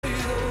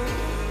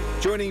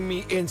Joining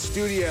me in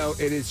studio,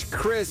 it is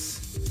Chris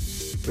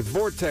with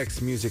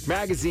Vortex Music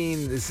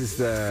Magazine. This is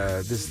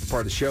the part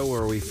of the show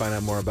where we find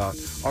out more about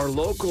our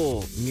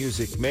local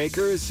music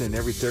makers, and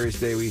every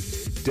Thursday we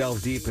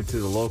delve deep into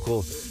the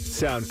local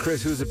sound.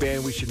 Chris, who's a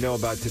band we should know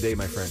about today,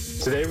 my friend?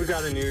 Today we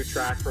got a new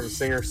track from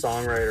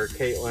singer-songwriter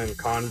Katelyn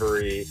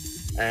Convery,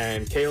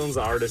 and Katelyn's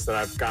an artist that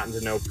I've gotten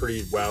to know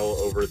pretty well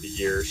over the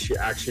years. She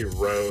actually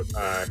wrote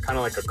kind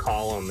of like a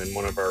column in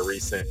one of our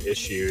recent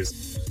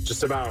issues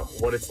just about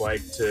what it's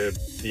like to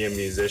be a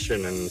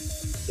musician and,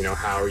 you know,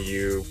 how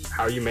you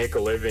make a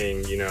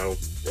living, you know,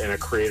 in a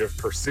creative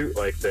pursuit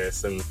like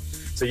this. And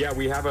so, yeah,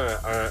 we have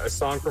a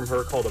song from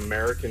her called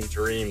American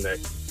Dream that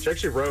she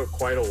actually wrote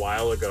quite a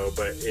while ago,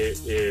 but it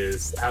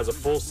has a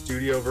full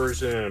studio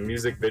version and a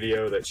music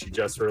video that she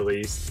just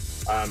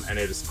released, and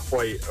it is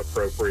quite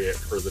appropriate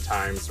for the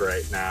times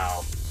right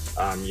now.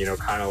 You know,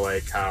 kind of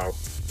like how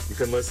you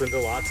can listen to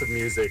lots of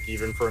music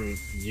even from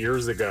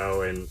years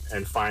ago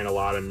and find a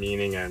lot of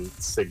meaning and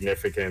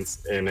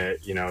significance in it,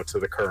 you know, to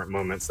the current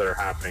moments that are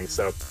happening.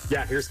 So,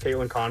 yeah, here's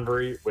Katelyn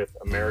Convery with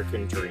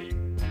American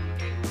Dream.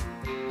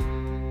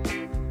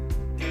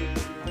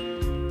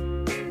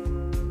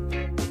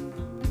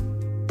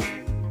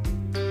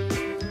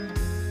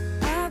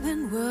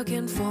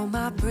 Working for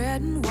my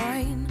bread and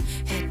wine,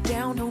 head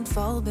down, don't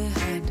fall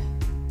behind.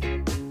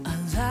 A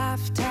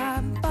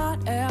lifetime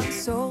bought and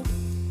sold.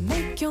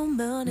 Make your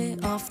money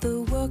off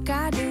the work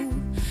I do.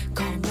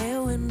 Call me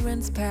when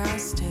rent's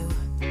past due.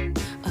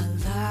 A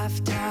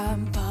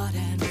lifetime bought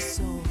and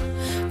sold.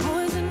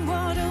 Poison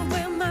water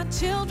where my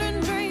children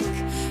drink,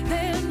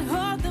 then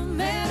hold the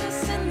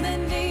medicine they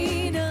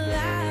need. A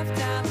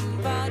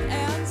lifetime bought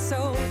and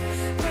sold.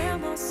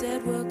 Grandma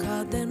said work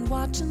hard, then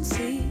watch and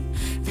see.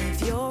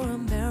 Live your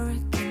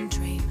American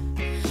dream.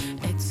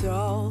 It's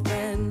all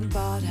been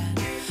bought and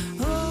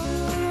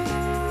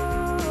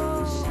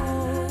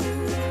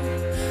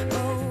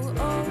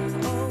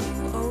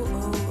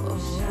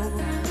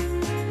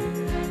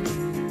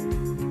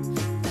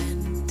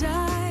been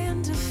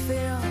dying to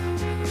feel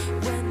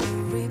when the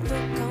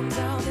reaper comes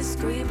out is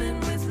screaming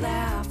with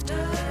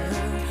laughter.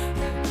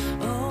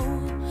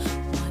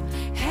 One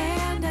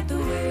hand at the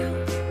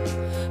wheel,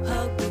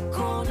 hug the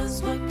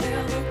corners,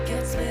 whatever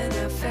gets me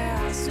there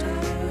faster.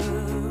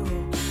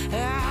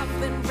 I've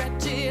been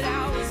wretched,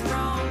 I was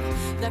wrong,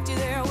 left you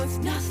there with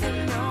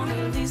nothing wrong.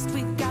 At least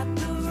we got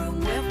the room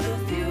with the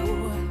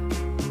view.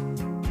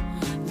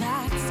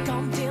 Lights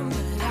gone dim,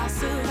 but I'll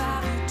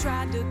survive. You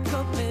tried to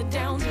cut me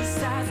down to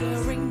size.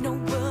 There ain't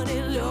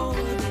nobody lower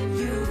than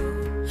you.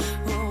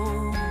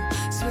 Oh,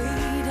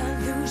 sweet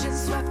illusion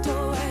swept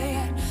away,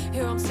 and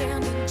here I'm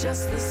standing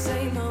just the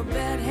same. A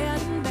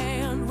bedhead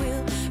man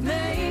will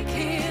make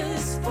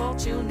his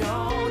fortune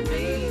on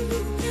me.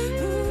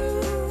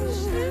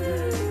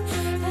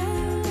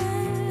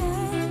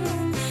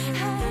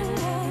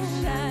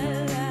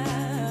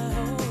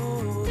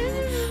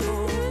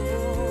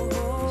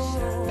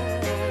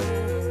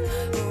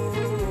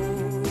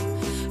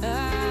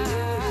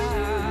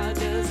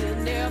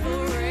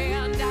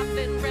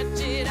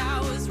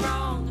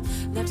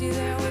 You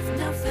there with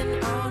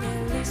nothing on,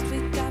 at least we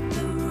got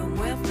the room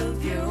with the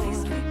view.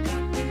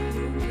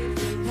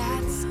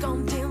 Lights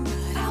gone dim,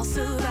 but I'll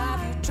survive.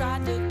 You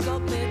tried to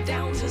cut me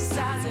down to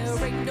size.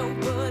 There ain't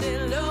nobody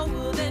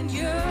lower than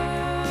you.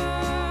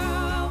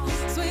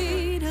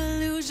 Sweet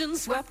illusion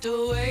swept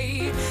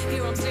away.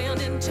 Here I'm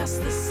standing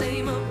just the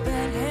same, a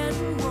bedhead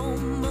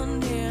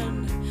woman indeed.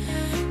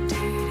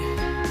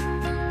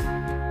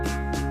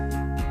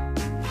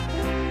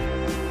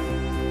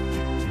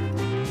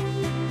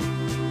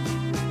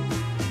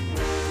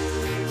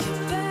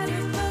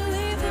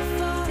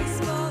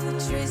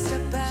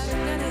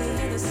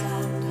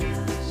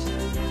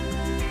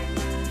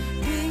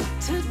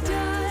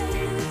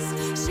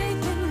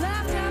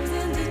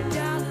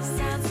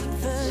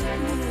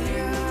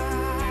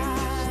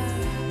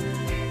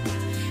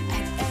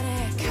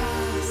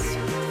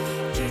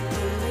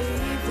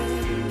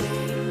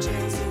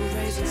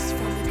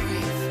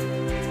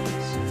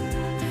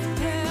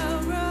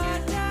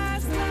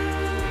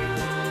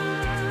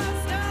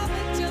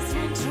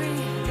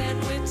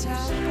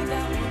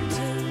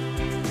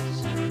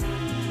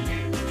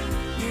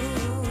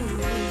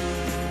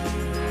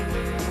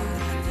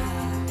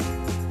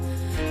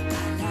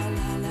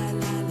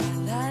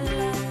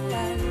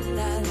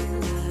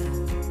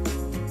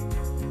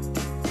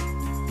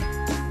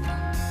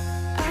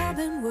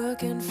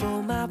 Working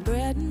for my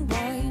bread and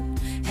wine,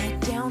 head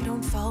down,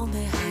 don't fall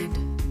behind.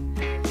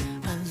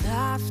 A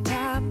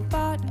lifetime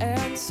bought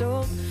and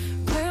sold.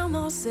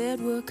 Grandma said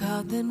work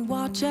hard, then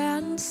watch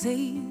and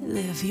see.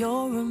 Live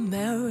your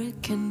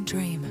American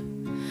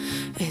dream.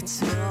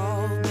 It's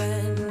all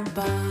been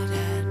bought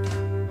and.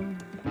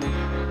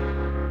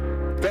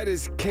 That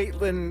is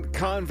Katelyn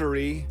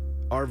Convery,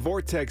 our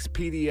Vortex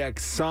PDX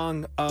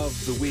Song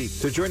of the Week.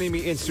 So joining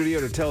me in studio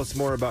to tell us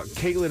more about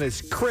Katelyn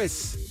is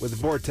Chris with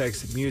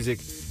Vortex Music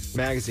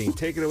Magazine.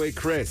 Take it away,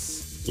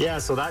 Chris. Yeah,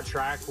 so that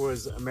track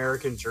was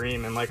American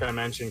Dream, and like I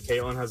mentioned,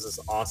 Katelyn has this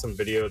awesome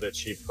video that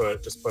she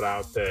just put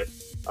out that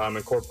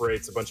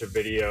incorporates a bunch of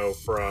video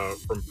from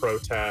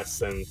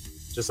protests and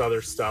just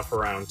other stuff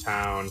around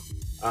town.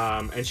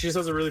 And she just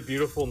has a really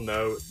beautiful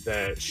note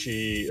that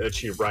she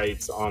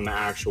writes on the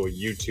actual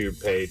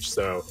YouTube page.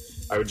 So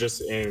I would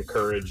just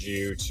encourage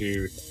you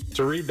to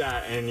read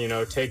that and, you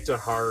know, take to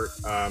heart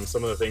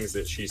some of the things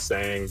that she's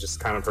saying, just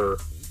kind of her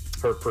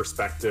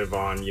perspective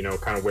on, you know,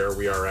 kind of where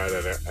we are at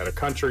a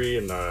country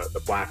and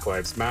the Black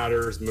Lives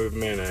Matters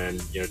movement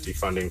and, you know,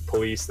 defunding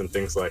police and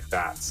things like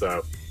that.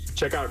 So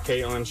check out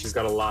Katelyn. She's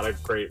got a lot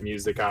of great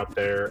music out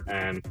there,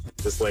 and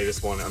this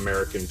latest one,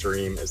 American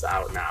Dream, is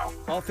out now.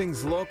 All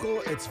things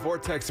local, it's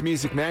Vortex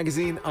Music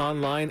Magazine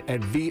online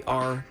at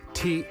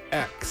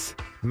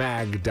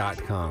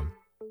vrtxmag.com.